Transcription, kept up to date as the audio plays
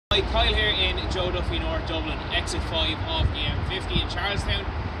Hi, Kyle here in Joe Duffy North Dublin, exit 5 of the M50 in Charlestown.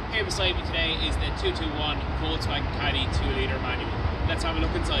 Here beside me today is the 221 Volkswagen Caddy 2-litre manual. Let's have a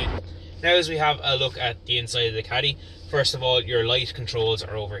look inside. Now as we have a look at the inside of the Caddy, first of all your light controls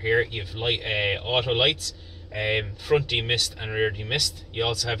are over here. You have auto lights, front demist and rear demist. You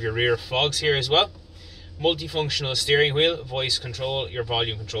also have your rear fogs here as well. Multifunctional steering wheel, voice control, your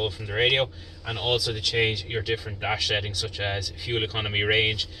volume control from the radio, and also to change your different dash settings such as fuel economy,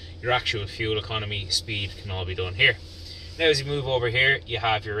 range, your actual fuel economy, speed can all be done here. Now as you move over here, you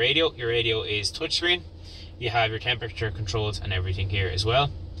have your radio. Your radio is touchscreen. You have your temperature controls and everything here as well.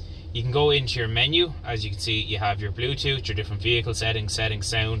 You can go into your menu. As you can see, you have your Bluetooth, your different vehicle settings,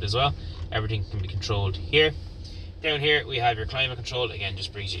 sound as well. Everything can be controlled here. Down here we have your climate control, again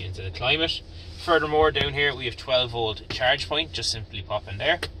just brings you into the climate. Furthermore, down here we have 12-volt charge point, just simply pop in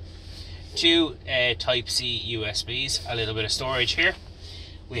there. Two Type-C USBs, a little bit of storage here.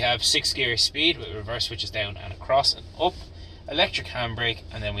 We have 6-gear speed with reverse switches down and across and up, electric handbrake,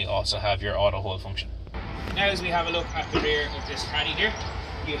 and then we also have your auto hold function. Now as we have a look at the rear of this Caddy here,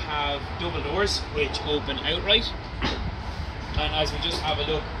 you have double doors which open outright. And as we just have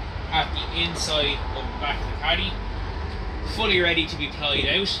a look at the inside of the back of the Caddy, fully ready to be plied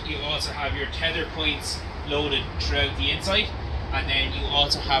out. You also have your tether points loaded throughout the inside, and then you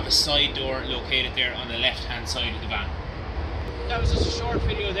also have a side door located there on the left hand side of the van. That was just a short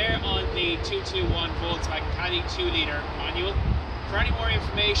video there on the 221 Volkswagen Caddy 2-litre manual. For any more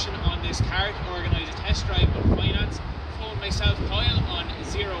information on this car, to organise a test drive or finance, phone myself Kyle on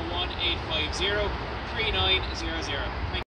 01850 3900.